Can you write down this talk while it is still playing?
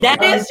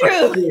That is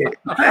true.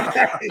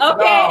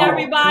 Okay, No.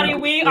 everybody,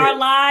 we are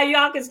live.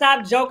 Y'all can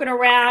stop joking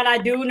around. I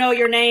do know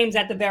your names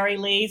at the very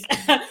least.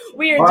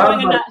 We are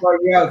doing enough.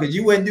 Because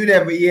you wouldn't do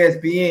that for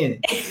ESPN.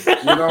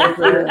 You know what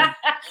I'm saying?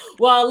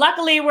 Well,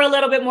 luckily, we're a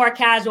little bit more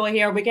casual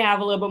here. We can have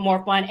a little bit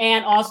more fun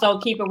and also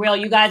keep it real.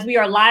 You guys, we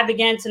are live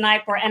again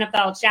tonight for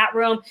NFL Chat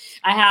Room.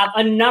 I have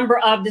a number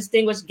of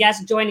distinguished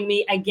guests joining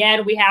me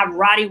again. We have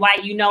Roddy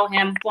White. You know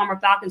him, former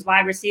Falcons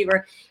wide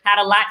receiver.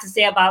 Had a lot to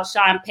say about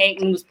Sean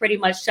Payton. Was pretty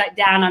much shut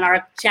down on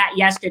our chat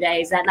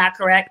yesterday. Is that not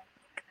correct?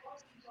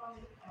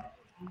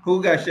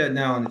 Who got shut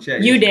down on the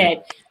chat? You did.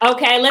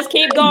 Okay, let's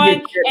keep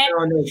going.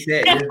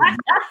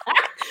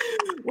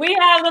 We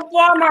have the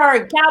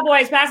former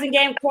Cowboys passing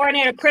game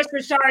coordinator, Chris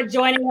Richard,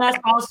 joining us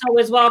also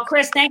as well.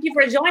 Chris, thank you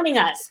for joining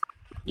us.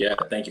 Yeah,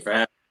 thank you for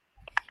having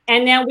me.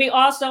 And then we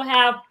also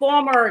have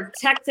former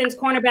Texans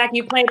cornerback.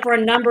 You played for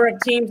a number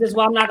of teams as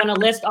well. I'm not going to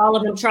list all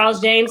of them.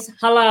 Charles James,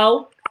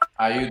 hello.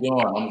 How you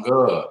doing? I'm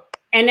good.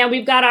 And then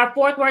we've got our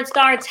fourth word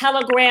star,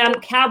 Telegram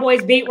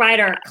Cowboys beat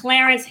writer,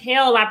 Clarence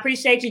Hill. I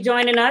appreciate you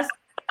joining us.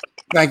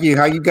 Thank you.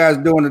 How you guys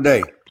doing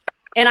today?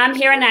 And I'm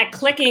hearing that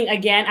clicking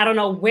again. I don't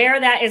know where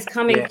that is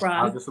coming from.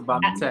 I was just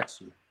about to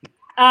text you.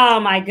 Oh,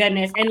 my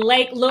goodness. And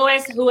Lake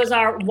Lewis, who is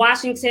our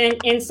Washington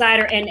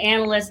insider and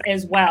analyst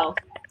as well.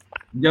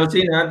 Yo,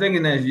 Tina, I'm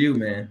thinking that's you,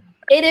 man.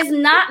 It is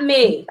not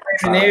me.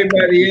 And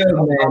everybody else,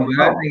 man, but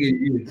I think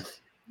it's you.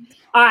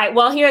 All right,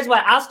 well, here's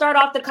what. I'll start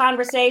off the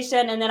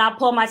conversation, and then I'll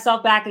pull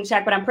myself back and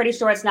check, but I'm pretty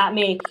sure it's not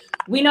me.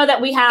 We know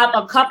that we have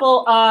a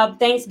couple of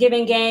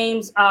Thanksgiving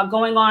games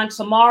going on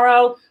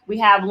tomorrow. We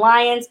have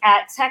Lions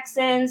at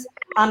Texans.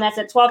 That's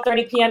at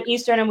 12:30 p.m.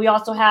 Eastern, and we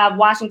also have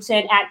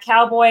Washington at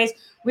Cowboys.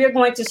 We're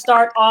going to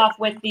start off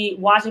with the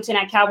Washington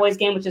at Cowboys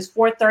game, which is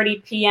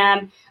 4:30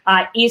 p.m.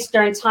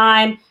 Eastern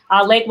time.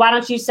 Lake, why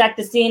don't you set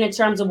the scene in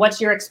terms of what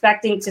you're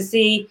expecting to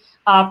see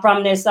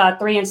from this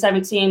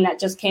 3-7 team that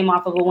just came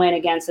off of a win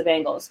against the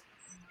Bengals?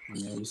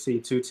 You see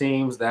two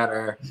teams that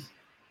are,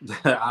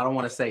 I don't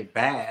want to say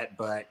bad,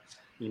 but,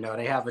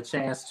 they have a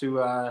chance to,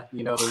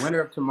 the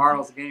winner of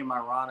tomorrow's game,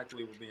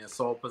 ironically, will be in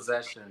sole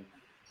possession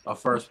of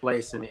first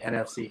place in the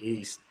NFC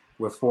East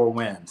with 4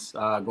 wins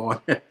going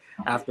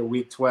after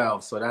week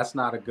 12. So that's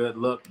not a good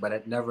look,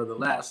 but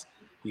nevertheless,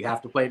 you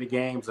have to play the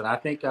games. And I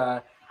think,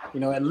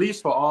 at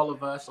least for all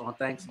of us on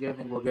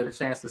Thanksgiving, we'll get a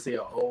chance to see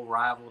an old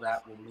rival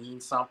that will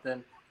mean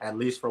something, at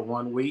least for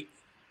 1 week.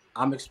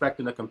 I'm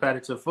expecting a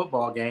competitive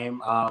football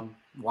game.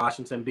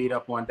 Washington beat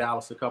up on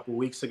Dallas a couple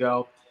weeks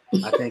ago.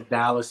 I think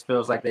Dallas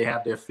feels like they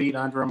have their feet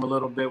under them a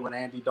little bit with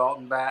Andy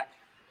Dalton back.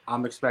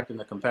 I'm expecting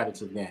a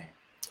competitive game.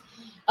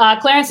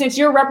 Clarence, since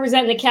you're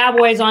representing the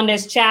Cowboys on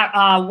this chat,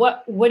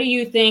 what do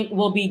you think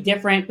will be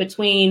different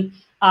between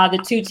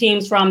the two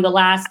teams from the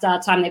last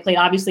time they played?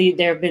 Obviously,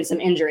 there have been some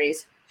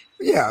injuries.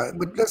 Yeah,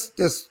 but let's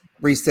just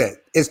reset.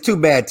 It's 2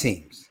 bad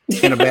teams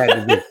in a bad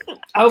division.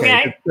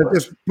 Okay.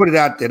 Let's just put it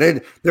out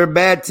there. They're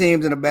bad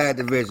teams in a bad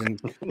division.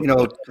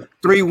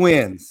 3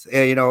 wins.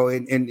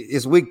 And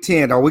it's week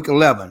 10 or week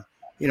 11.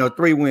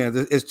 3 wins.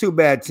 It's 2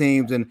 bad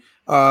teams. And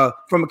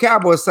from a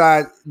Cowboys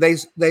side,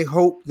 they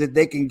hope that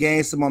they can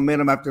gain some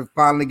momentum after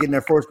finally getting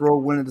their first road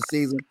win of the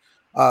season.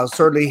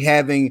 Certainly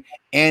having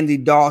Andy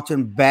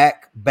Dalton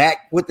back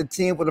with the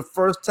team for the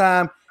first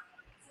time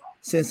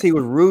since he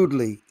was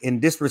rudely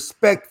and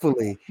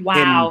disrespectfully.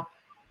 Wow.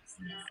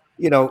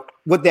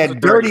 With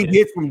that dirty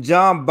hit from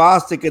John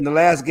Bostic in the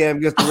last game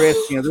against the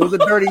Redskins. It was a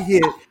dirty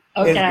hit.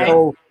 Okay. And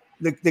so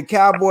the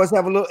Cowboys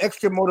have a little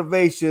extra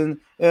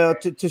motivation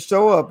to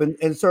show up.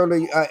 And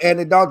certainly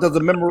Andy Dalton doesn't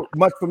remember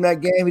much from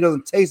that game. He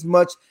doesn't taste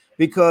much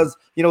because,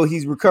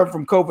 he's recovered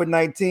from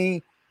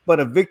COVID-19. But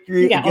a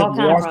victory against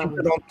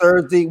Washington on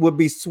Thursday would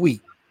be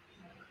sweet.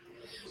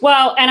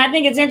 Well, and I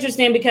think it's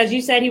interesting because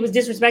you said he was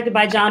disrespected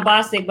by John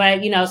Bostic,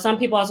 but, some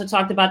people also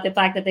talked about the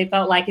fact that they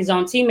felt like his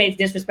own teammates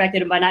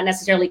disrespected him by not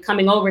necessarily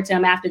coming over to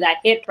him after that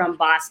hit from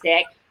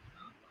Bostic.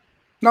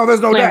 No, there's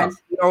no doubt.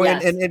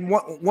 Yes. And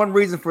one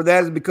reason for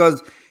that is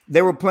because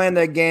they were playing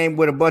that game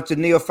with a bunch of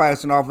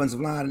neophytes on offensive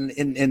line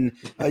and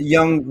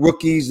young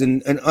rookies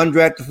and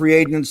undrafted free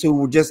agents who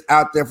were just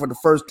out there for the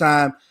first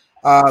time.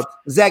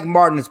 Zach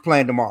Martin is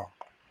playing tomorrow,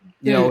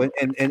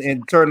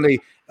 and certainly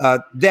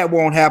that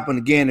won't happen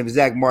again if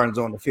Zach Martin's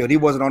on the field. He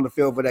wasn't on the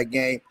field for that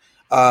game.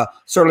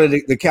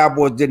 Certainly the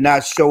Cowboys did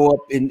not show up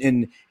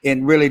and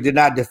really did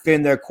not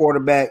defend their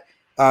quarterback.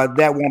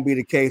 That won't be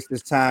the case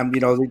this time.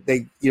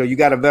 You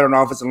got a veteran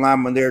offensive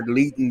lineman there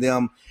leading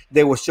them.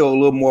 They will show a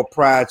little more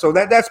pride. So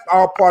that's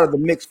all part of the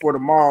mix for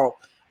tomorrow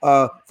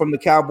from the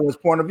Cowboys'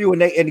 point of view.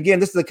 And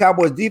again, this is the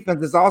Cowboys' defense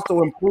that's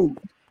also improved,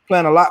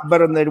 playing a lot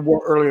better than they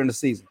were earlier in the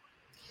season.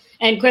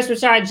 And Chris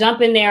Richard,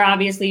 jump in there.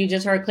 Obviously, you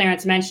just heard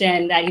Clarence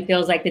mention that he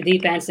feels like the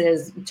defense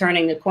is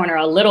turning the corner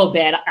a little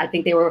bit. I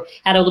think they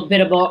had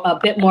a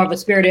bit more of a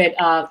spirited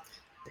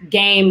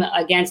game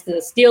against the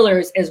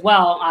Steelers as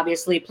well.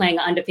 Obviously, playing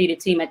an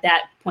undefeated team at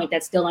that point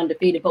that's still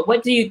undefeated. But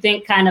what do you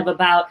think kind of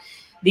about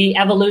the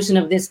evolution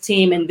of this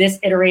team and this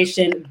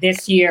iteration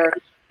this year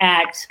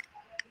at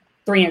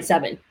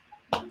 3-7?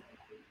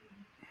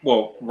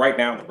 Well, right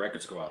now the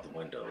records go out the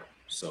window.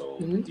 So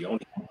the only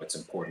thing that's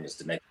important is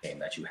the next game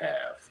that you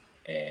have.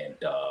 And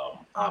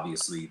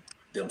obviously,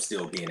 them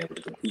still being able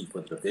to compete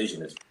for the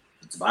division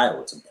it's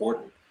vital. It's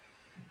important.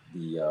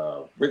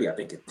 Really, I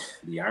think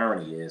the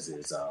irony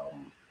is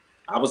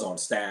I was on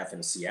staff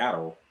in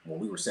Seattle when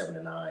we were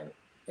 7-9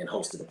 and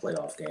hosted a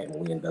playoff game, and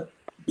we ended up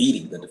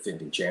beating the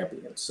defending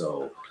champion.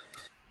 So,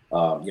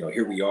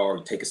 here we are.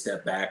 We take a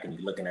step back, and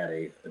you're looking at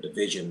a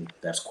division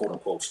that's quote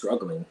unquote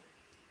struggling.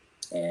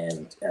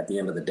 And at the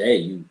end of the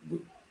day,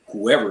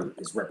 whoever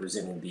is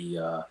representing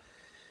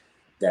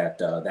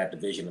that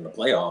division in the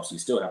playoffs, you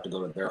still have to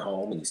go to their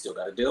home, and you still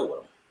got to deal with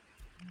them.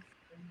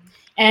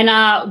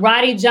 And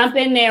Roddy, jump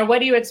in there.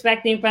 What are you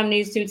expecting from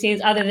these two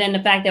teams, other than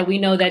the fact that we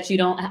know that you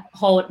don't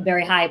hold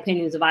very high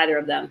opinions of either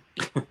of them?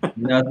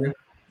 Nothing.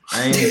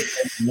 I ain't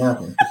expecting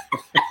nothing.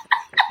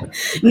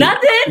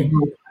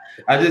 Nothing?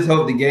 I just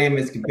hope the game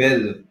is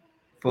competitive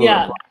for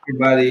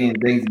everybody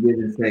and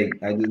Thanksgiving's sake.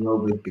 I just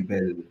hope it's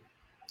competitive.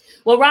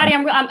 Well, Roddy,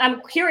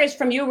 I'm curious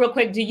from you real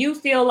quick. Do you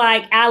feel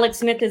like Alex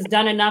Smith has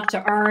done enough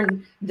to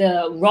earn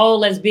the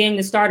role as being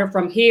the starter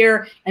from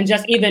here and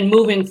just even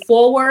moving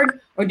forward?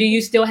 Or do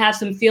you still have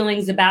some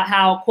feelings about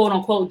how, quote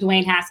unquote,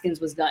 Dwayne Haskins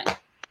was done?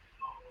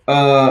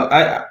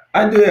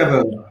 I do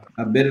have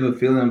a bit of a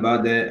feeling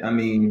about that. I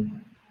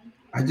mean,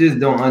 I just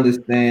don't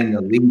understand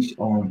the leash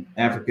on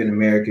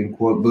African-American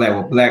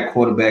black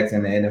quarterbacks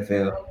in the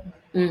NFL.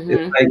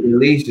 It's like the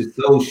leash is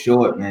so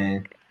short,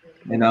 man.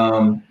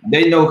 And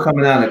they know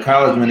coming out of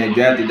college when they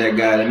drafted that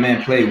guy, that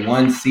man played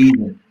one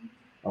season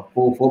of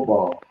full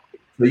football.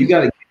 So you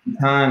got to give him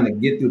time to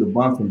get through the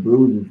bumps and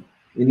bruises.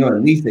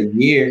 At least a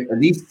year, at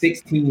least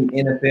 16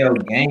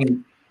 NFL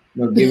games.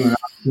 Give him an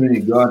opportunity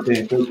to go out there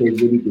and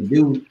showcase what he could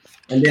do,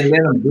 and then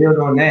let him build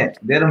on that.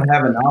 Let him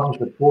have an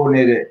offensive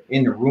coordinator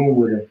in the room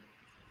with him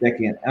that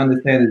can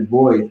understand his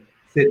voice,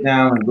 sit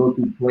down and go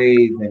through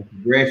plays and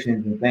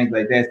progressions and things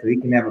like that, so he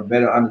can have a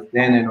better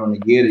understanding on a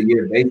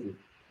year-to-year basis.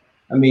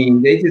 I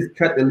mean, they just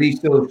cut the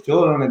leash so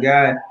short on the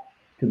guy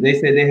because they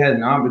said they had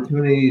an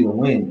opportunity to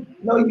win.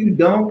 No, you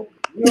don't.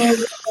 You don't have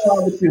an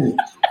opportunity.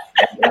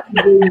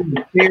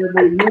 Terrible.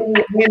 You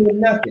ain't winning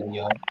nothing,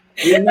 yo.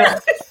 You're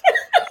not.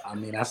 I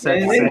mean, I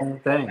said the same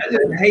thing. I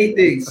just hate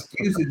the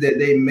excuses that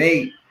they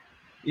make.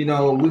 We're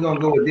going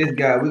to go with this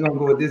guy. We're going to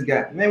go with this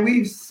guy. Man,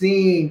 we've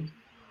seen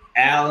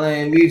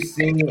Allen. We've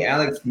seen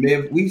Alex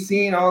Smith. We've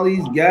seen all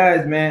these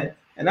guys, man.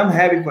 And I'm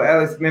happy for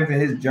Alex Smith and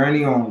his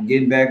journey on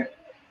getting back,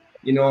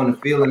 on the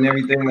field and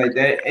everything like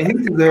that. And he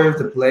deserves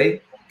to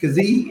play because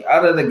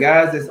out of the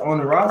guys that's on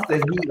the roster,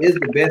 he is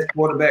the best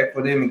quarterback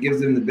for them and gives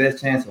them the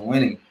best chance of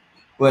winning.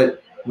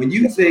 But when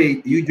you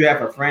say you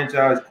draft a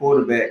franchise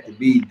quarterback to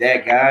be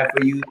that guy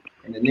for you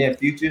in the near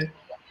future,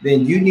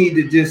 then you need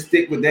to just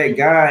stick with that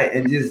guy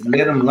and just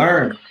let him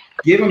learn.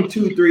 Give him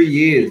 2-3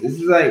 years. This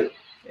is like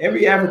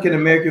every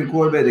African-American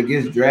quarterback that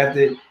gets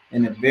drafted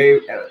in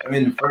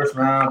the first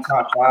round,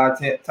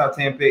 top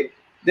 10 pick,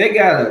 they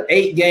got an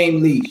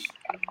 8-game leash.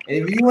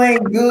 And if you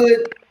ain't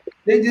good,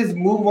 they just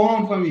move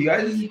on from you.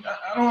 I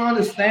don't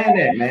understand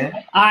that, man.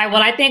 All right.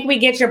 Well, I think we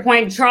get your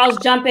point. Charles,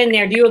 jump in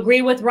there. Do you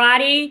agree with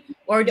Roddy,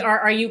 or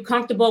are you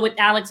comfortable with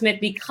Alex Smith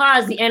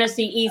because the NFC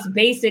East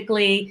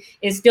basically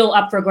is still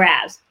up for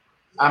grabs?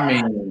 I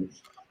mean,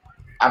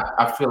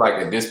 I feel like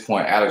at this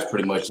point, Alex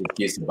pretty much just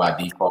gets it by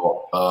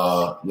default.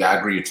 I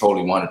agree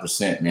totally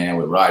 100%, man,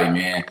 with Roddy,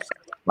 man.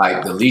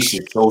 Like, the leash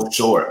is so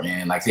short,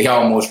 man. Like, they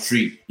almost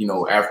treat,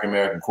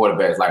 African-American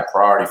quarterbacks like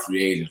priority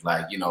free agents.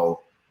 Like,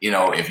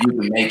 if you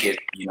can make it,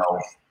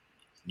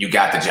 you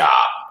got the job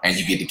and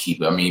you get to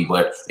keep it. I mean,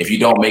 but if you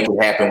don't make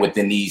it happen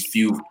within these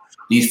few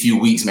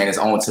weeks, man, it's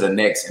on to the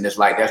next. And it's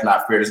like, that's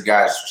not fair. This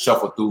guy's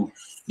shuffled through,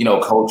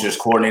 coaches,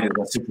 coordinators,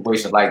 and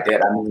situations like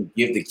that. I mean,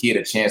 give the kid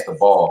a chance to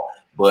ball.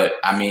 But,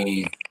 I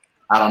mean,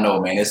 I don't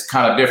know, man. It's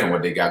kind of different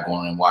what they got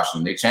going on in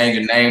Washington. They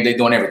changing the name. They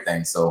doing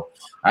everything. So,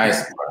 I ain't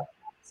surprised.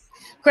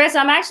 Chris,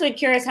 I'm actually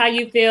curious how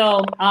you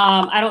feel.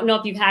 I don't know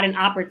if you've had an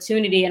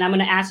opportunity, and I'm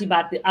going to ask you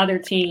about the other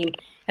team.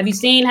 Have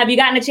you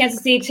gotten a chance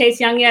to see Chase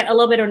Young yet a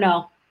little bit or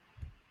no?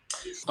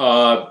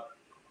 I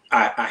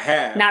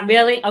have. Not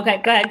really?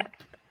 Okay, go ahead.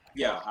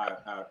 Yeah,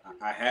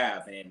 I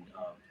have. And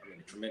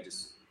a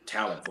tremendous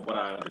talent from what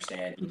I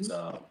understand. He's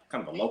kind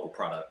of a local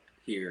product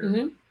here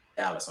in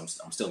Dallas.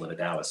 I'm still in the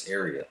Dallas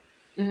area.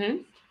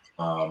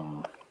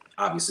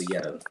 Obviously, he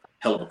had a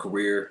hell of a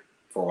career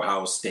for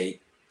Ohio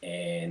State.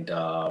 And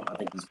I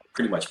think he's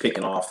pretty much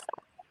picking up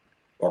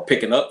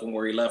from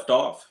where he left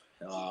off.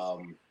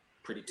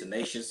 Pretty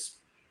tenacious,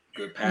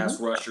 good pass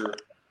rusher,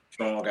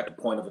 strong at the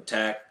point of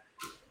attack,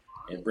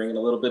 and bringing a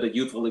little bit of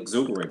youthful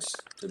exuberance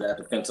to that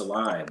defensive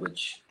line,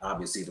 which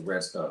obviously the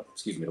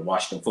the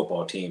Washington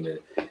football team,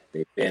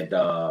 they've been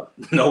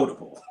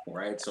notable,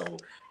 right? So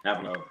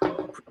having a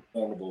pretty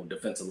formidable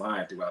defensive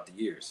line throughout the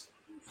years.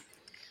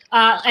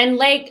 And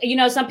Lake,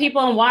 some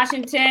people in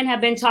Washington have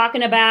been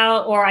talking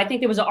about, or I think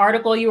there was an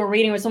article you were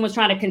reading where someone's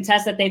trying to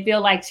contest that they feel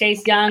like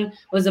Chase Young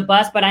was a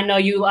bust, but I know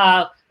you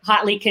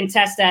hotly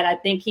contest that. I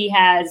think he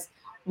has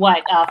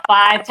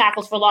 5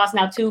 tackles for loss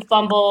now, 2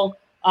 fumble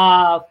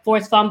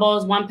forced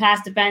fumbles, 1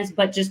 pass defense,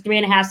 but just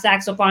 3.5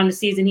 sacks so far in the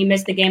season. He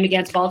missed the game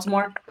against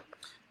Baltimore.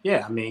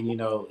 Yeah, I mean,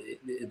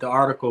 the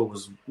article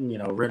was,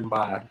 written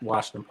by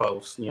Washington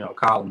Post,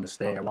 columnist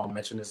there. I won't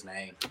mention his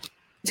name.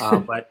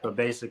 But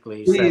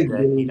basically he said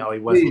that, he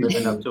wasn't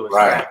living up to his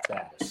draft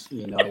status.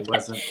 He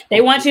wasn't. They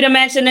want you to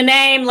mention the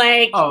name,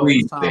 like. Oh,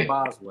 it was Tom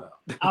Boswell.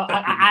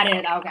 I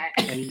did. Okay.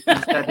 And he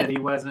said that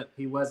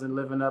he wasn't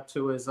living up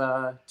to his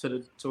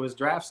to his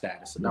draft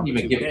status. Number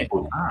 2 pick.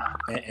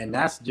 And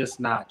that's just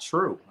not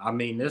true. I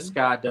mean, this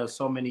guy does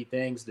so many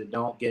things that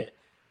don't get,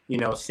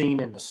 seen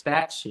in the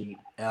stat sheet.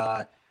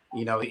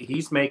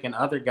 He's making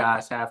other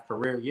guys have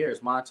career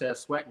years.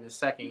 Montez Sweat in his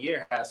second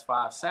year has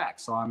 5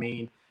 sacks. So I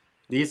mean,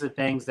 these are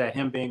things that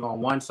him being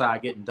on one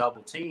side getting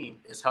double teamed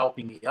is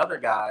helping the other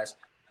guys.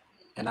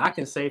 And I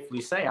can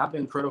safely say I've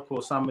been critical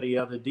of some of the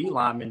other D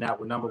linemen that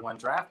were number 1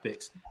 draft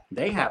picks.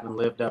 They haven't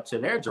lived up to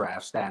their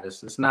draft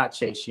status. It's not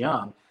Chase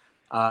Young.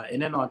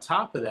 And then on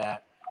top of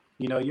that,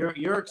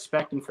 you're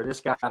expecting for this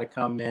guy to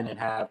come in and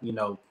have,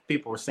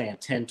 people were saying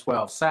 10,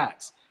 12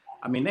 sacks.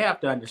 I mean, they have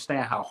to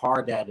understand how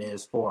hard that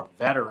is for a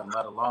veteran,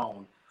 let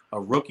alone a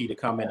rookie, to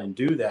come in and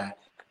do that.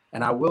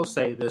 And I will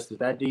say this,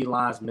 that D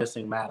line's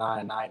missing Matt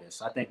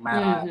Ioannidis. I think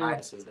Matt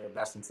Ioannidis is their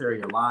best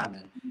interior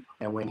lineman.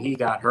 And when he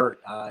got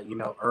hurt,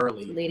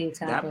 early,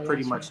 that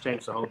pretty much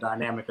changed the whole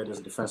dynamic of this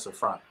defensive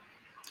front.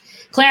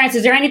 Clarence,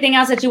 is there anything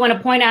else that you want to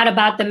point out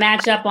about the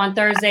matchup on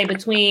Thursday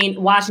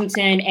between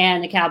Washington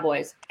and the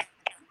Cowboys?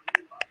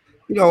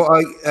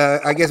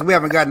 I guess we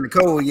haven't gotten the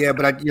code yet,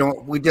 but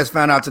we just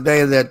found out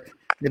today that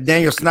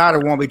Daniel Snyder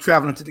won't be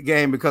traveling to the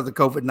game because of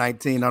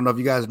COVID-19. I don't know if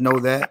you guys know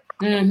that.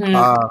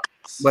 Mm-hmm.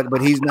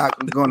 But he's not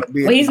going to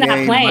be. Well, he's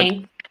not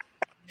playing.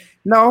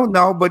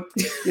 No, but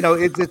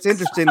it's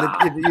interesting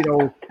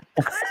that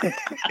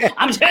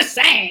I'm just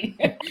saying.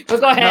 But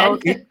go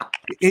ahead.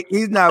 No,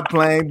 he's not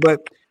playing,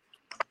 but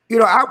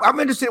I'm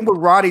interested in what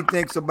Roddy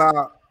thinks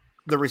about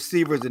the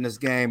receivers in this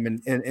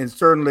game, and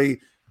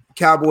certainly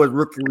Cowboys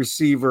rookie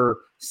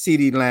receiver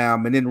CeeDee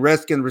Lamb, and then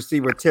Redskins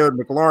receiver Terry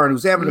McLaurin,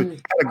 who's had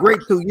a great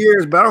 2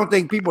 years, but I don't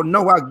think people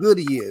know how good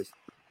he is.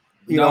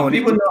 People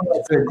know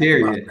how good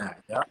Terry is.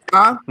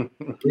 Huh?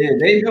 Yeah,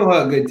 they know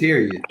how good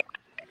Terry is.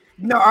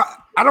 No,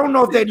 I don't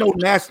know if they know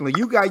nationally.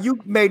 You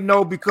may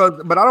know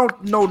but I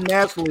don't know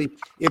nationally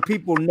if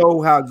people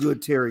know how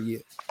good Terry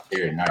is.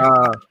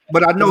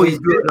 But I know he's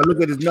good. I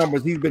look at his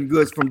numbers; he's been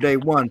good from day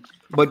one.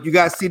 But you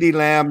got CeeDee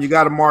Lamb, you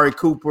got Amari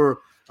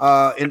Cooper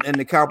in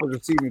the Cowboys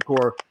receiving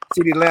core.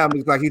 CeeDee Lamb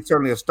looks like he's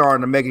certainly a star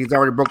in the making. He's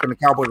already broken the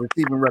Cowboys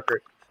receiving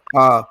record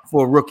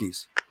for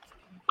rookies.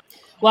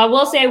 Well, I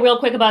will say real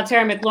quick about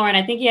Terry McLaurin.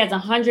 I think he has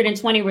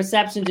 120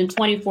 receptions in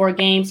 24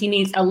 games. He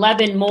needs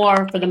 11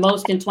 more for the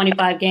most in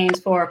 25 games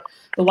for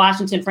the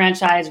Washington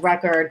franchise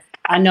record.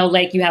 I know,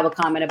 Lake, you have a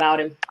comment about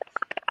him.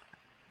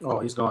 Oh,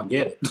 he's going to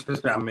get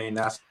it. I mean,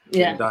 that's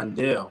a done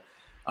deal.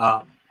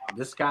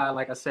 This guy,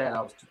 like I said,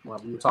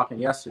 we were talking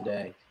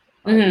yesterday,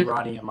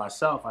 Roddy and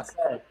myself. I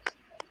said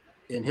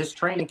in his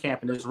training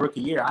camp in his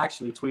rookie year, I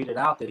actually tweeted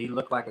out that he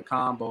looked like a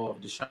combo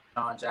of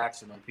Deshaun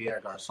Jackson and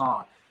Pierre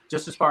Garçon.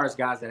 Just as far as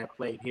guys that have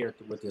played here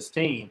with this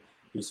team,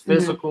 he's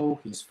physical,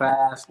 he's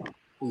fast,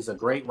 he's a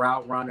great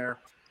route runner.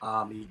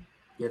 He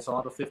gets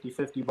all the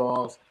 50-50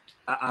 balls.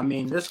 I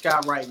mean, this guy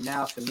right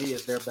now, to me,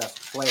 is their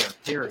best player,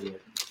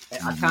 period.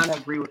 And I kind of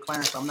agree with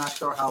Clarence. I'm not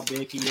sure how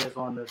big he is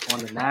on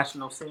the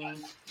national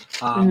scene.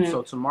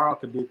 So tomorrow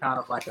could be kind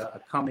of like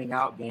a coming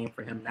out game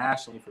for him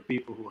nationally for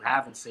people who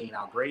haven't seen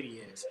how great he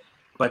is.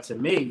 But to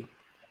me,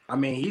 I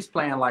mean, he's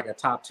playing like a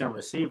top 10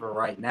 receiver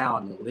right now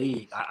in the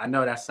league. I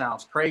know that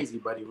sounds crazy,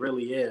 but he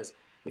really is.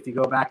 If you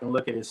go back and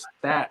look at his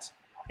stats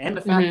and the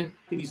fact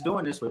that he's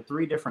doing this with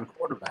 3 different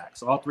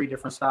quarterbacks, all 3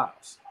 different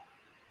styles.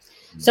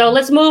 So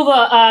let's move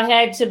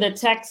ahead to the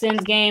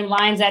Texans game.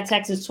 Lions at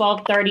Texas,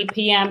 12:30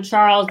 p.m.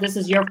 Charles, this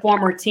is your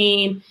former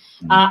team.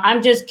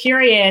 I'm just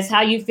curious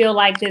how you feel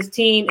like this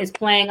team is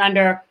playing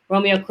under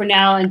Romeo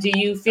Crennel, and do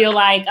you feel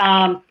like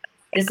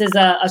this is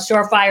a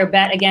surefire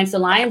bet against the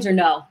Lions or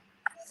no?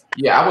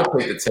 Yeah, I would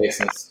take the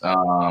Texans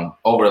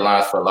over the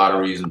Lions for a lot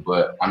of reasons,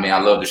 but I mean, I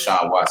love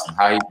Deshaun Watson.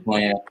 How he's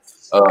playing,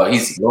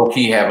 he's low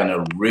key having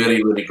a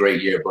really, really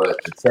great year, but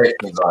the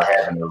Texans are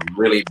having a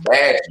really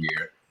bad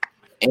year,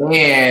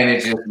 and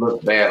it just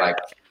looks bad, like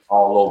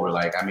all over.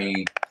 Like, I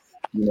mean,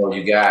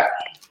 you got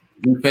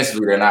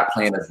defensively, they're not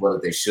playing as well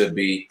as they should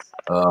be.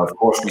 Of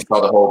course, we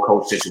saw the whole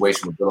coach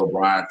situation with Bill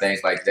O'Brien,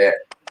 things like that.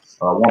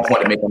 One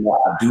point to make them,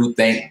 I do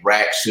think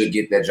Rack should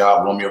get that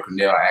job. Romeo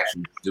Crennel, I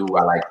actually do.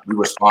 We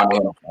respond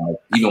to him.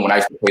 Even when I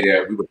used to play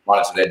there, we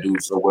responded to that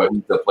dude so well.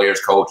 He's the players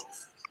coach.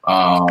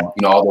 Although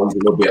he's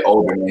a little bit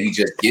older, man, he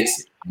just gets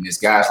it. And it's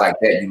guys like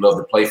that you love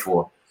to play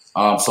for.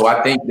 So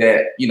I think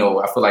that,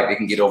 I feel like they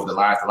can get over the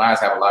Lions. The Lions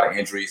have a lot of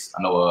injuries.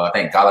 I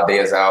think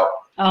Galladay is out.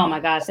 Oh, my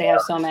gosh, they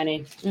have so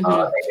many. I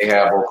think they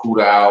have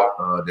Okudah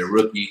out, their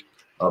rookie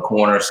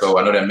corner. So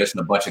I know they're missing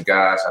a bunch of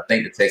guys. I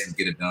think the Texans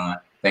get it done.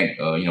 I think,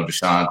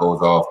 Deshaun goes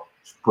off,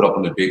 put up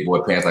in the big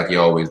boy pants like he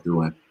always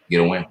do and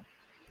get a win.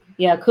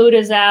 Yeah,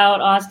 Okudah's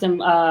out, Austin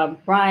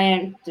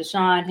Bryant,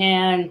 Deshaun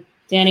Hand.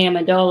 Danny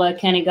Amendola,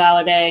 Kenny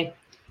Golladay,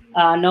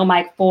 no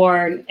Mike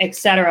Ford,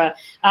 etc.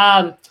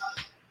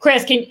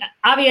 Chris,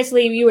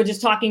 obviously you were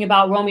just talking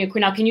about Romeo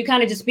Crennel. Can you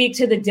kind of just speak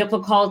to the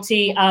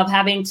difficulty of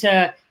having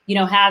to,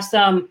 have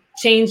some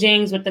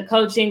changings with the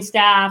coaching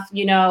staff,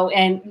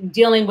 and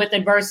dealing with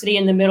adversity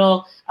in the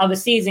middle of the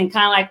season,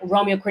 kind of like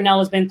Romeo Crennel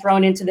has been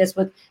thrown into this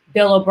with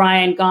Bill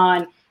O'Brien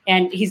gone.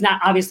 And he's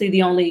not obviously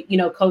the only,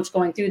 coach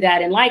going through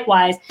that. And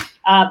likewise,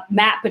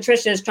 Matt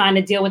Patricia is trying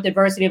to deal with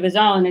adversity of his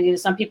own. And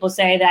some people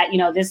say that,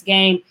 this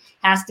game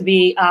has to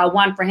be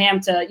one for him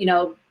to,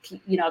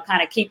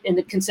 kind of keep in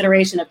the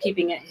consideration of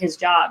keeping his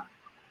job.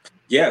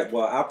 Yeah,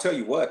 well, I'll tell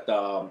you what,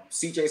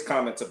 CJ's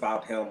comments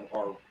about him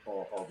are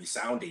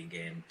resounding.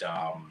 And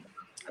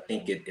I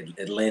think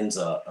it lends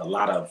a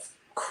lot of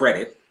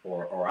credit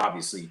or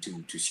obviously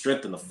to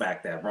strengthen the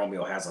fact that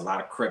Romeo has a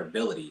lot of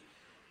credibility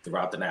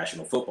throughout the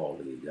National Football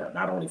League,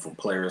 not only from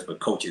players,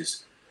 but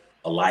coaches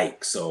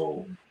alike.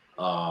 So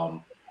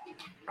the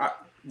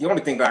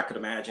only thing that I could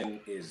imagine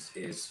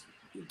is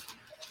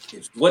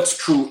what's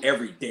true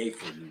every day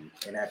for you.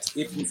 And that's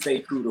if you stay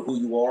true to who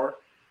you are,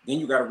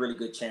 then you got a really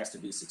good chance to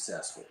be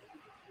successful.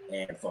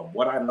 And from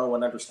what I know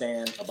and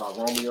understand about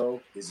Romeo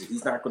is that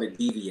he's not going to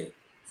deviate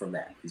from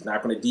that. He's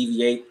not going to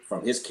deviate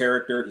from his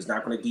character. He's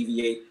not going to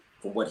deviate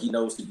from what he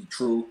knows to be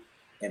true.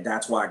 And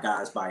that's why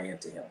guys buy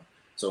into him.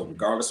 So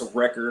regardless of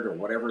record or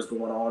whatever is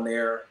going on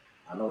there,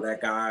 I know that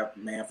guy,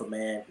 man for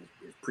man,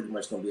 is pretty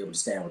much going to be able to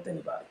stand with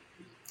anybody.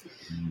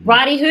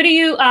 Roddy, who do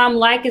you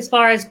like as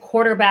far as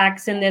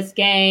quarterbacks in this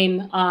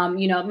game?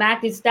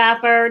 Matthew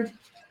Stafford,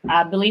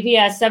 I believe he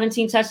has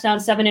 17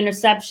 touchdowns, 7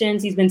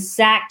 interceptions. He's been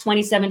sacked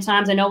 27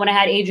 times. I know when I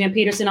had Adrian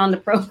Peterson on the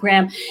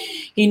program,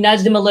 he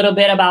nudged him a little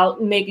bit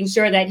about making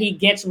sure that he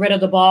gets rid of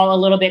the ball a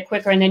little bit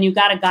quicker. And then you've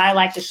got a guy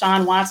like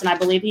Deshaun Watson. I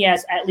believe he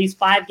has at least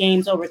 5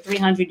 games over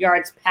 300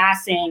 yards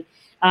passing.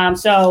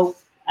 So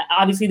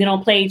obviously they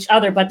don't play each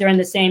other, but they're in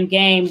the same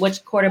game.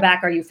 Which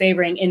quarterback are you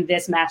favoring in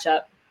this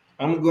matchup?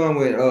 I'm going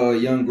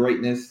with young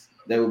greatness.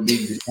 That would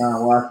be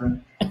Deshaun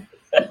Watson.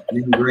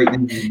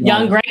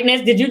 Young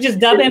greatness. Did you just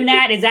dub him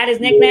that? Is that his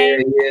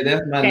nickname? Yeah,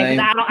 that's my name.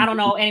 I don't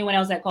know anyone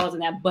else that calls him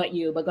that but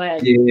you. But go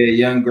ahead. Yeah,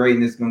 young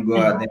greatness gonna go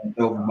out there and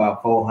throw for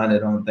about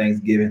 400 on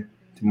Thanksgiving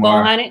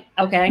tomorrow. 400.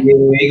 Okay.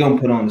 Yeah, he gonna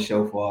put on the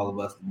show for all of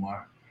us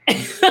tomorrow.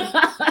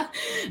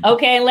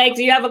 Okay, Lake,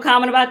 do you have a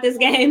comment about this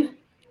game?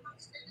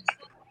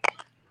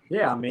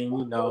 Yeah, I mean,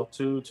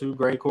 two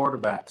great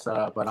quarterbacks,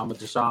 but I'm a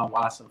Deshaun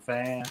Watson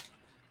fan.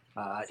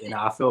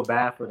 I feel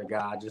bad for the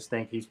guy. I just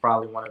think he's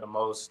probably one of the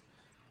most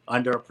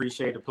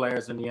underappreciated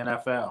players in the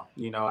NFL.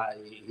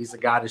 He's a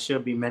guy that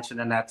should be mentioned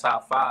in that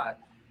top 5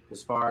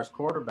 as far as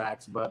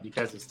quarterbacks, but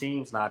because his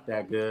team's not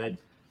that good,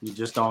 you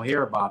just don't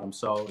hear about him.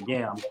 So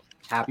again, I'm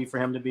happy for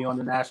him to be on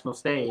the national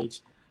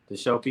stage to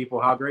show people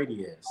how great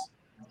he is.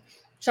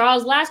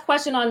 Charles, last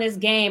question on this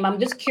game. I'm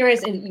just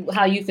curious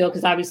how you feel,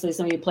 because obviously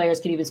some of your players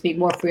can even speak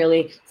more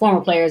freely, former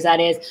players, that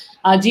is.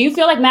 Do you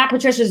feel like Matt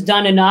Patricia's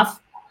done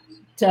enough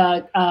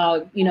to,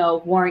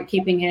 warrant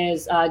keeping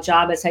his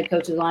job as head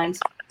coach of the Lions?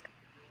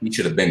 He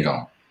should have been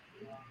gone.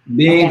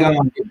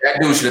 That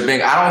dude should have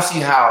been. I don't see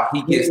how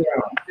he gets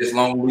this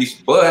long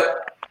leash,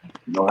 but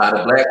you know how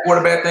the black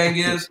quarterback thing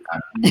is.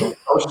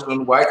 Coaches on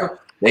the white coach,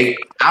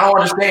 I don't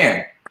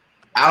understand.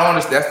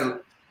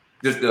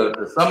 That's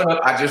the sum it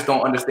up. I just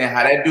don't understand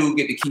how that dude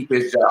get to keep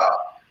his job.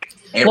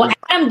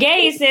 Adam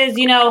Gase is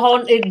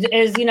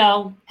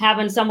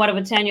having somewhat of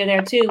a tenure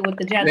there too with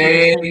the Jets.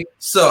 They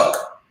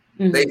suck.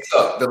 Mm-hmm. They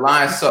suck. The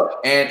Lions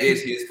suck, and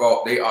it's his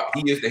fault. He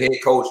is the head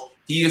coach.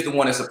 He is the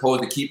one that's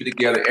supposed to keep it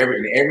together.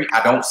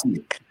 I don't see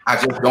it. I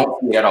just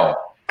don't see it at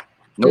all.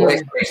 No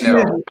explanation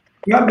at all.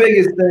 My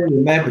biggest thing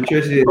with Matt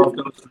Patricia is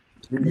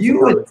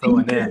you a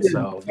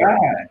defensive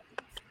guy.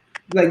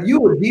 Like,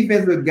 you a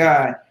defensive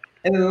guy,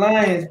 and the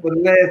Lions for the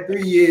last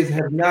 3 years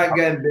have not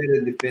gotten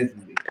better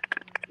defensively.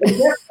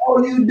 And that's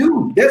all you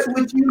do. That's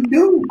what you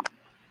do.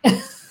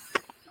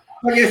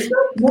 Like, at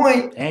some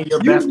point, and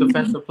your best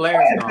defensive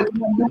player is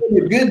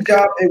doing a good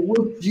job at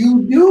what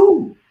you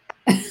do.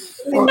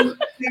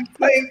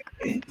 Like,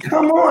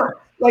 come on.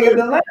 Like, if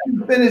the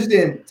Lions finished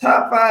in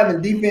top 5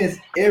 in defense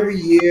every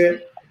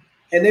year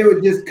and they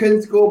just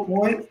couldn't score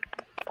points,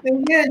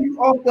 then yeah, you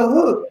off the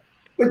hook.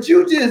 But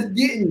you just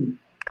getting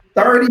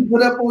 30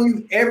 put up on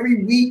you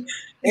every week.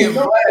 And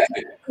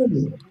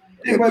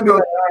they might be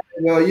like,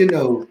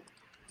 well,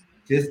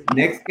 just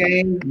next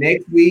game,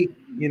 next week,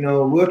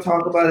 we'll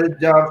talk about his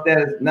job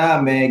status.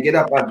 Nah, man, get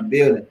up out the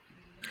building.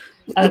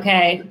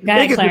 Okay, the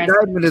biggest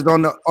indictment is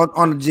on the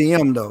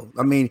GM, though.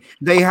 I mean,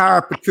 they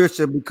hired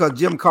Patricia because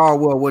Jim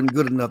Caldwell wasn't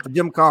good enough. The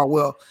Jim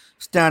Caldwell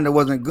standard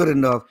wasn't good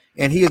enough,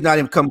 and he has not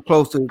even come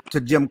close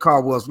to Jim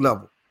Caldwell's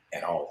level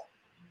at all.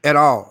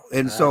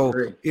 And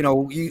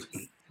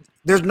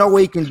there's no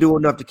way he can do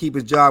enough to keep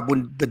his job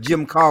when the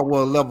Jim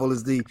Caldwell level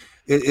is the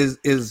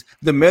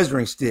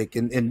measuring stick,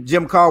 and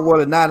Jim Caldwell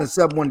at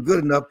 9-7 wasn't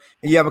good enough,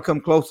 and you haven't come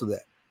close to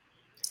that.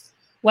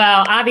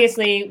 Well,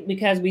 obviously,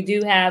 because we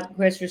do have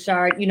Chris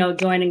Richard,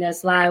 joining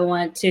us live, I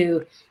want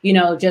to,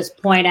 just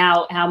point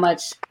out how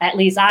much, at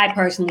least I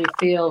personally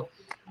feel,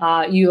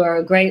 You are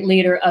a great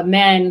leader of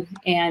men,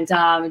 and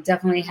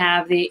definitely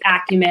have the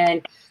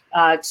acumen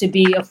to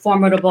be a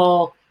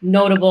formidable,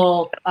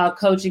 notable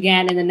coach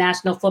again in the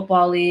National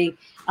Football League.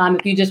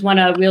 If you just want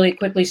to really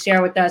quickly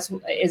share with us,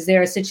 is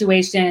there a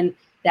situation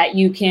that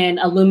you can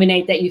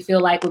illuminate that you feel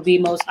like would be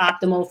most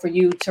optimal for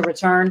you to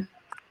return?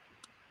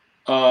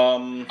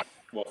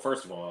 Well,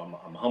 first of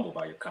all, I'm humbled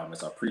by your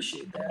comments. I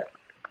appreciate that.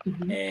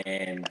 Mm-hmm.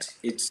 And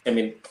it's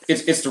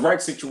the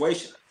right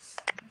situation,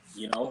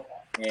 you know.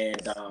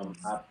 And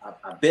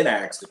I've been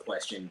asked the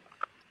question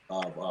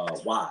of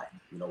why,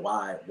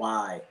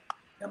 why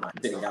am I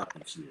sitting out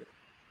this year?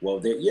 Well,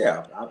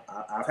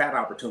 I've had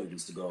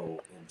opportunities to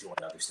go and join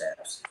other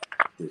staffs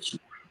this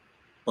year,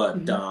 but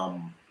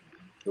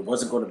it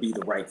wasn't going to be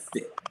the right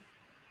fit.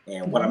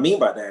 And what I mean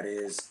by that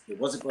is it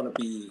wasn't going to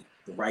be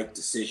the right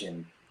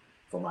decision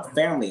for my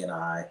family and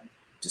I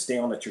to stay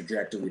on the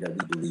trajectory that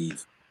we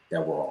believe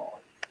that we're on.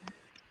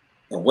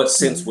 And what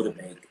sense would it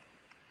make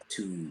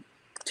to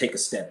take a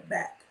step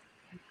back,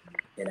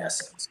 in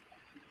essence?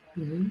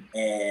 Mm-hmm.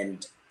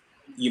 And,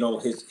 you know,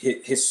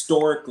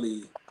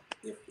 historically,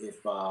 if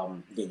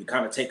again, you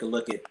kind of take a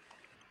look at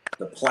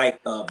the plight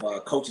of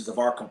coaches of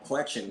our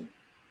complexion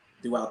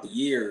throughout the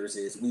years,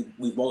 is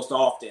we most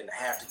often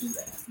have to do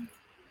that,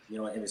 you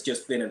know, and it's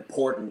just been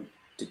important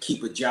to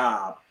keep a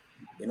job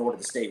in order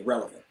to stay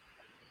relevant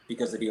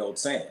because of the old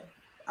saying,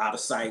 out of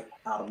sight,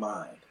 out of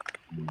mind.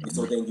 And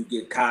so then you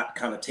get caught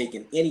kind of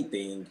taking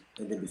anything,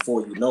 and then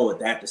before you know it,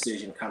 that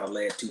decision kind of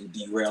led to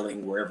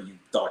derailing wherever you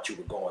thought you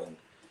were going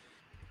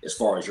as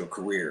far as your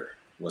career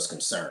was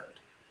concerned.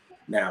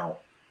 Now,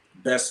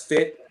 best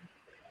fit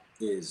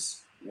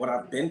is what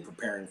I've been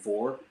preparing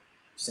for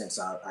since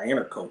I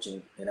entered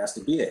coaching, and that's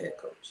to be a head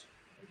coach.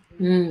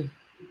 It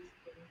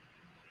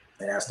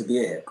has to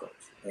be a head coach,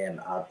 and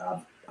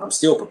I'm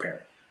still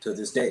preparing to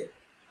this day.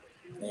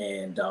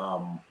 And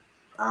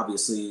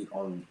obviously,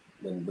 when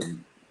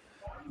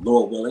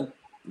Lord willing,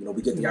 you know,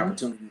 we get the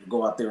opportunity to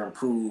go out there and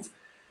prove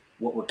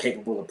what we're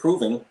capable of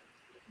proving,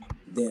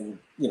 then,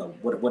 you know,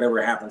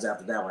 whatever happens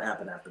after that will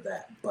happen after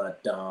that.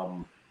 But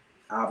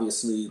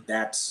obviously,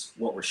 that's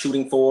what we're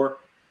shooting for.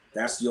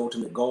 That's the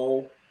ultimate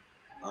goal.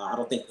 I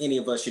don't think any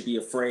of us should be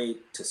afraid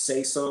to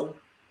say so.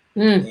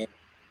 And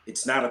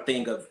it's not a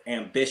thing of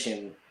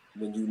ambition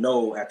when you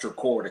know at your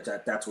core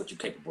that that's what you're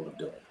capable of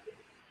doing.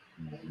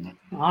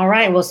 All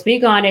right, we'll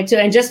speak on it too.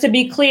 And just to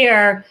be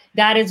clear,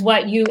 that is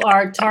what you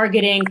are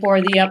targeting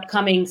for the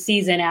upcoming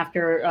season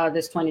after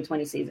this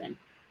 2020 season.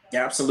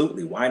 Yeah,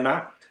 absolutely. Why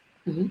not?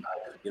 You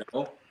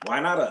know, why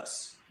not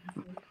us?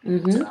 I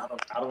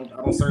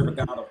don't serve a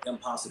God of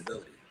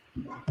impossibility.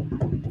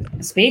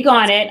 Speak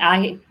on it.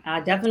 I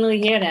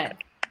definitely hear that.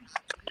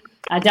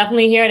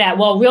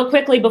 Well, real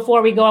quickly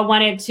before we go, I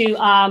wanted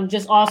to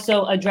just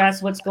also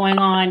address what's going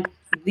on.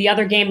 The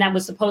other game that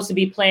was supposed to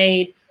be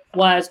played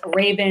was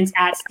Ravens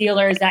at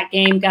Steelers. That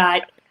game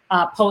got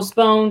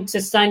postponed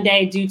to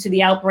Sunday due to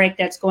the outbreak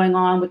that's going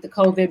on with the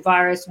COVID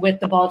virus with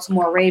the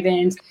Baltimore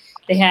Ravens.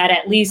 They had,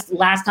 at least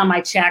last time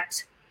I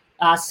checked,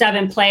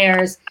 7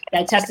 players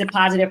that tested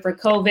positive for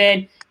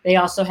COVID. They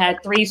also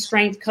had 3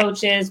 strength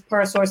coaches,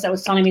 per a source that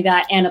was telling me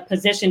that, and a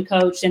position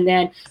coach. And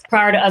then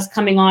prior to us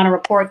coming on, a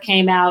report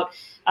came out,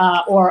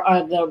 or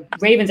the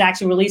Ravens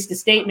actually released a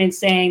statement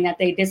saying that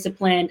they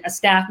disciplined a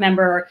staff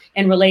member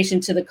in relation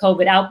to the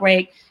COVID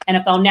outbreak.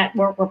 NFL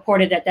Network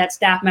reported that that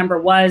staff member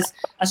was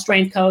a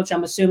strength coach.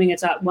 I'm assuming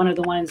it's one of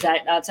the ones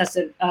that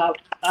tested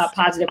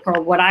positive, per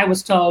what I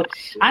was told.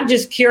 I'm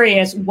just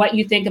curious what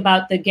you think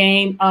about the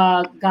game,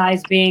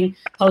 guys, being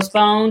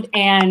postponed,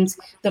 and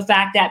the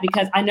fact that,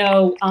 because I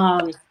know,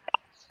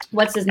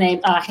 what's his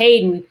name,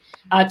 Hayden,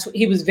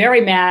 he was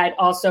very mad.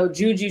 Also,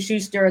 Juju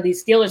Schuster,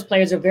 these Steelers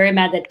players are very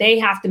mad that they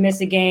have to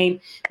miss a game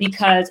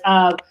because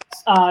of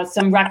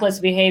some reckless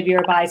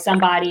behavior by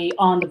somebody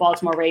on the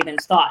Baltimore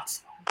Ravens.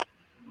 Thoughts?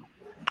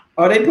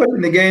 Are they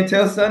putting the game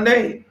till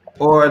Sunday,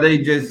 or are they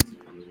just?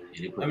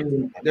 I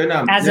mean, they're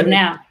not. As of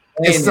now,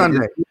 it's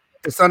Sunday.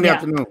 It's Sunday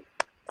afternoon.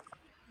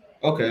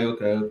 Okay.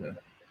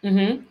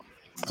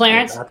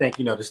 Clarence, I think,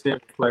 you know, the Steelers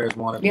players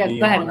wanted to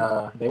be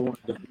on.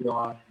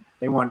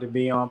 They wanted to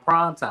be on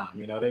prime time.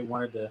 You know, they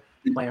wanted to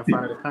play in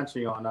front of the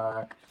country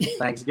on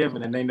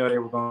Thanksgiving, and they know they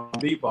were going to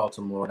beat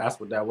Baltimore. That's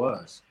what that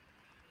was.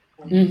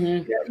 Yeah,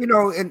 you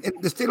know, and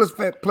the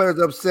Steelers players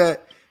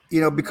upset, you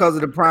know, because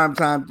of the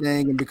primetime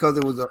thing and because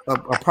it was a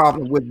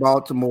problem with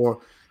Baltimore.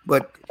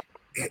 But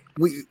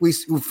we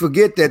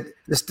forget that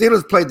the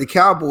Steelers played the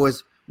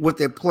Cowboys with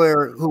a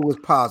player who was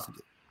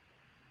positive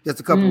just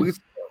a couple weeks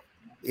ago.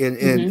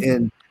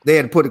 And they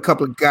had put a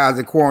couple of guys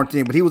in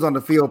quarantine, but he was on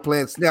the field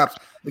playing snaps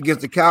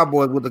against the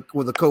Cowboys with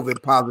a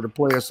COVID positive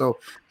player. So,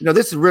 you know,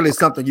 this is really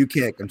something you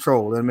can't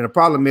control. I mean, the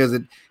problem is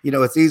that, you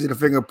know, it's easy to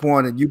finger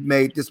point and you've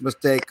made this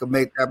mistake or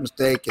made that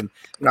mistake. And,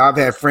 you know, I've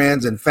had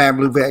friends and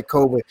family who've had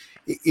COVID.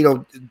 You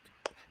know,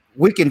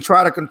 we can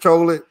try to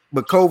control it,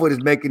 but COVID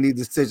is making these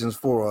decisions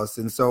for us.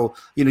 And so,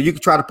 you know, you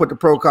can try to put the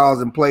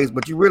protocols in place,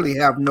 but you really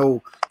have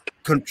no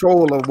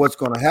control of what's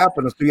going to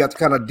happen. So you have to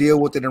kind of deal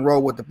with it and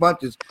roll with the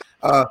punches.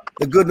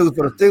 The good news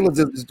for the Steelers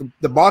is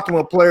the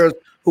Baltimore players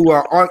who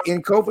aren't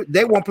in COVID,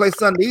 they won't play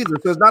Sunday either.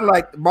 So it's not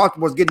like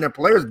Baltimore's getting their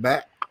players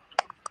back.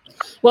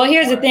 Well,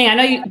 here's the thing. I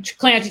know you,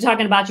 Clarence, you're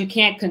talking about you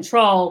can't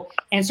control,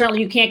 and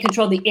certainly you can't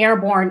control the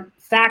airborne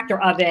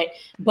factor of it.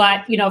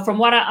 But, you know, from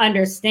what I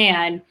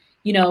understand,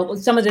 you know,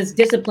 some of this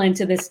discipline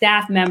to the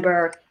staff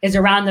member is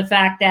around the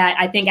fact that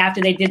I think after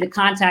they did the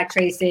contact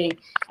tracing,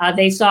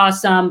 they saw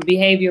some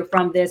behavior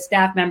from this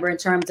staff member in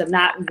terms of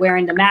not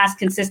wearing the mask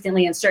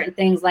consistently and certain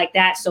things like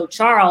that. So,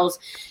 Charles,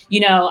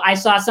 you know, I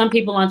saw some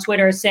people on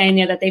Twitter saying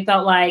there that they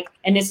felt like,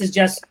 and this is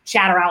just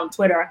chatter out on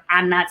Twitter,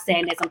 I'm not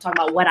saying this, I'm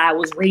talking about what I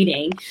was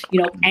reading,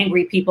 you know,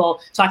 angry people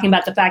talking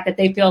about the fact that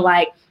they feel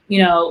like,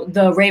 you know,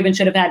 the Ravens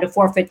should have had to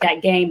forfeit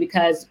that game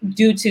because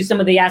due to some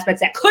of the aspects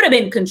that could have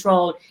been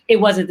controlled, it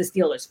wasn't the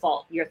Steelers'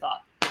 fault. Your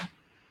thought?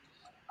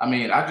 I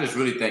mean, I just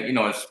really think, you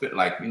know, it's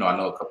like, you know, I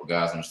know a couple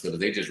guys on the Steelers.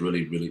 They just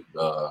really,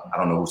 I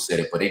don't know who said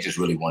it, but they just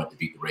really wanted to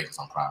beat the Ravens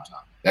on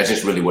primetime. That's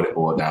just really what it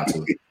boiled down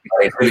to.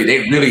 They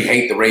really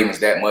hate the Ravens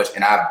that much.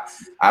 And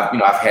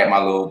I've had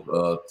my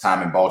little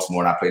time in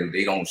Baltimore, and I played.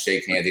 They don't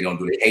shake hands. They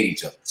hate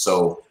each other.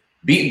 So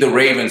beating the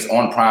Ravens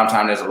on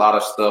primetime, there's a lot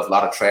of stuff, a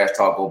lot of trash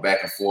talk go back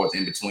and forth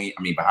in between.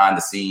 I mean, behind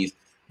the scenes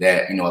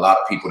that, you know, a lot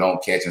of people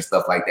don't catch and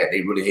stuff like that.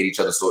 They really hate each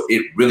other. So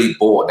it really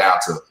boiled down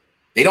to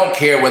they don't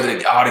care whether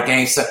the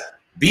game's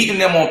beating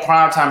them on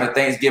primetime and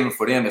Thanksgiving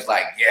for them is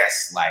like,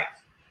 yes, like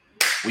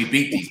we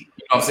beat these. You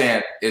know what I'm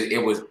saying?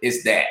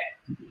 It's that.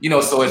 You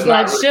know, so it's but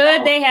not. Really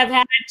should they have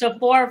had to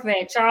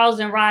forfeit, Charles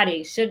and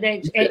Roddy? Should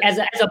they, as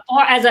a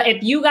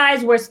if you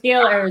guys were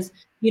Steelers,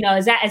 you know,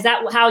 is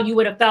that how you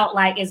would have felt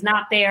like it's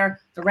not fair?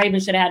 The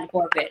Ravens should have had to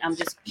forfeit. I'm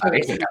just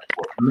curious.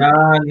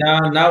 Nah,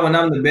 not when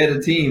I'm the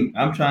better team.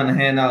 I'm trying to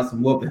hand out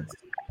some whoopings.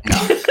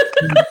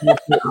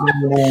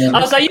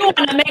 Oh, so you want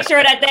to make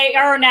sure that they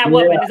earn that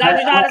whooping? Is that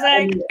what you're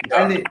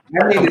trying to say?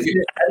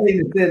 I need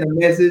to send a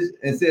message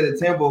and set a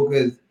tempo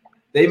because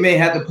they may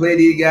have to play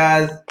these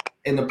guys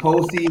in the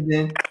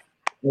postseason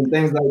and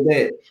things like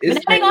that.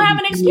 But they ain't gonna have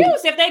an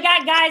excuse if they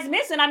got guys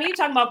missing. I mean, you're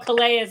talking about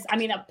Calais. I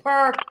mean,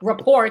 per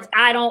reports,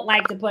 I don't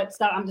like to put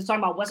stuff. I'm just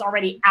talking about what's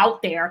already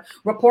out there.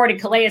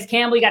 Reported Calais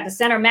Campbell. You got the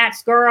center Matt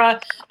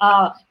Skura,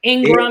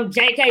 Ingram,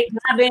 J.K.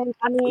 Dobbins.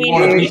 I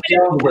mean,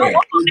 still got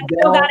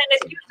an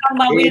excuse talking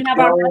about we didn't have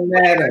our.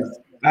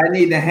 I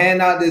need to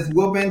hand out this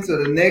whooping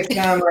so the next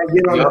time I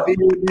get on the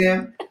field with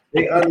them,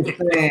 they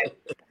understand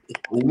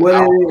what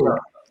it is.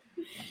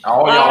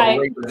 All y'all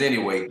Ravens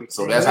anyway,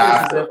 so that's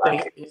how I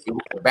feel.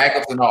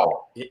 Backups and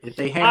all. If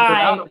they hand it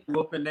out a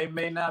whooping, they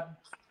may not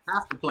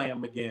have to play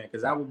them again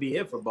because that would be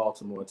it for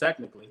Baltimore,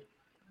 technically.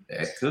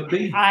 That could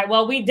be. All right.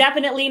 Well, we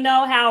definitely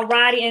know how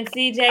Roddy and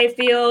CJ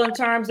feel in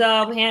terms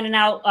of handing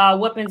out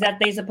whoopings that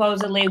they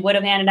supposedly would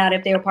have handed out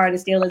if they were part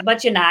of the Steelers,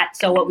 but you're not.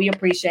 So we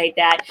appreciate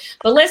that.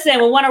 But listen,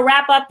 we want to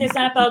wrap up this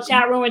NFL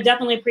chat room and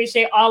definitely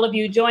appreciate all of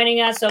you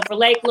joining us. So for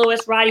Lake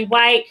Lewis, Roddy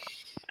White,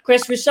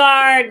 Chris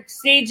Richard,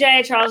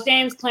 CJ, Charles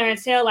James,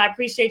 Clarence Hill, I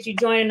appreciate you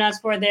joining us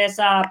for this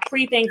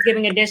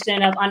pre-Thanksgiving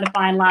edition of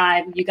Undefined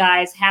Live. You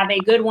guys have a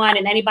good one.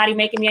 And anybody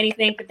making me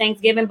anything for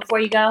Thanksgiving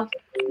before you go?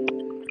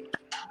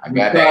 I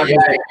got that. Yeah.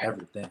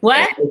 Everything.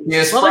 What?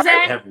 Yes, what was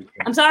that? Everything.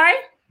 I'm sorry?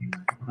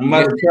 I'm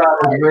about to try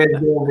this red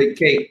velvet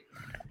cake.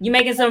 You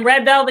making some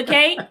red velvet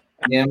cake?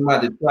 Yeah, I'm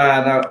about to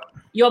try it out.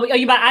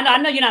 I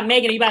know you're not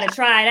making it. You about to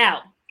try it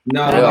out.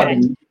 No,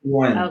 okay.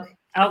 One.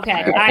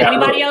 Okay. All right.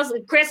 Anybody else?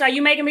 Chris, are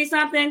you making me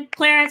something?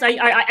 Clarence, are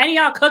any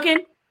of y'all cooking?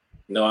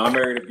 No, I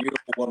married a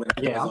beautiful woman.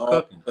 Yeah,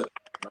 I'm cooking.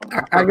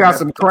 I got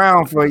some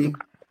crown for you.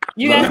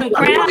 You got some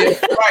crown?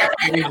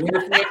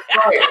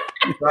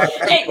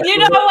 Hey, you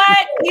know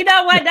what? You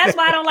know what? That's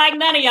why I don't like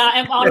none of y'all.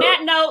 And on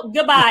that note,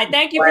 goodbye.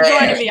 Thank you for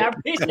joining me. I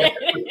appreciate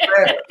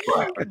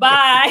it.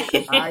 Bye.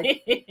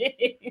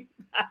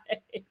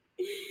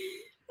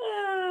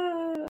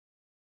 Bye.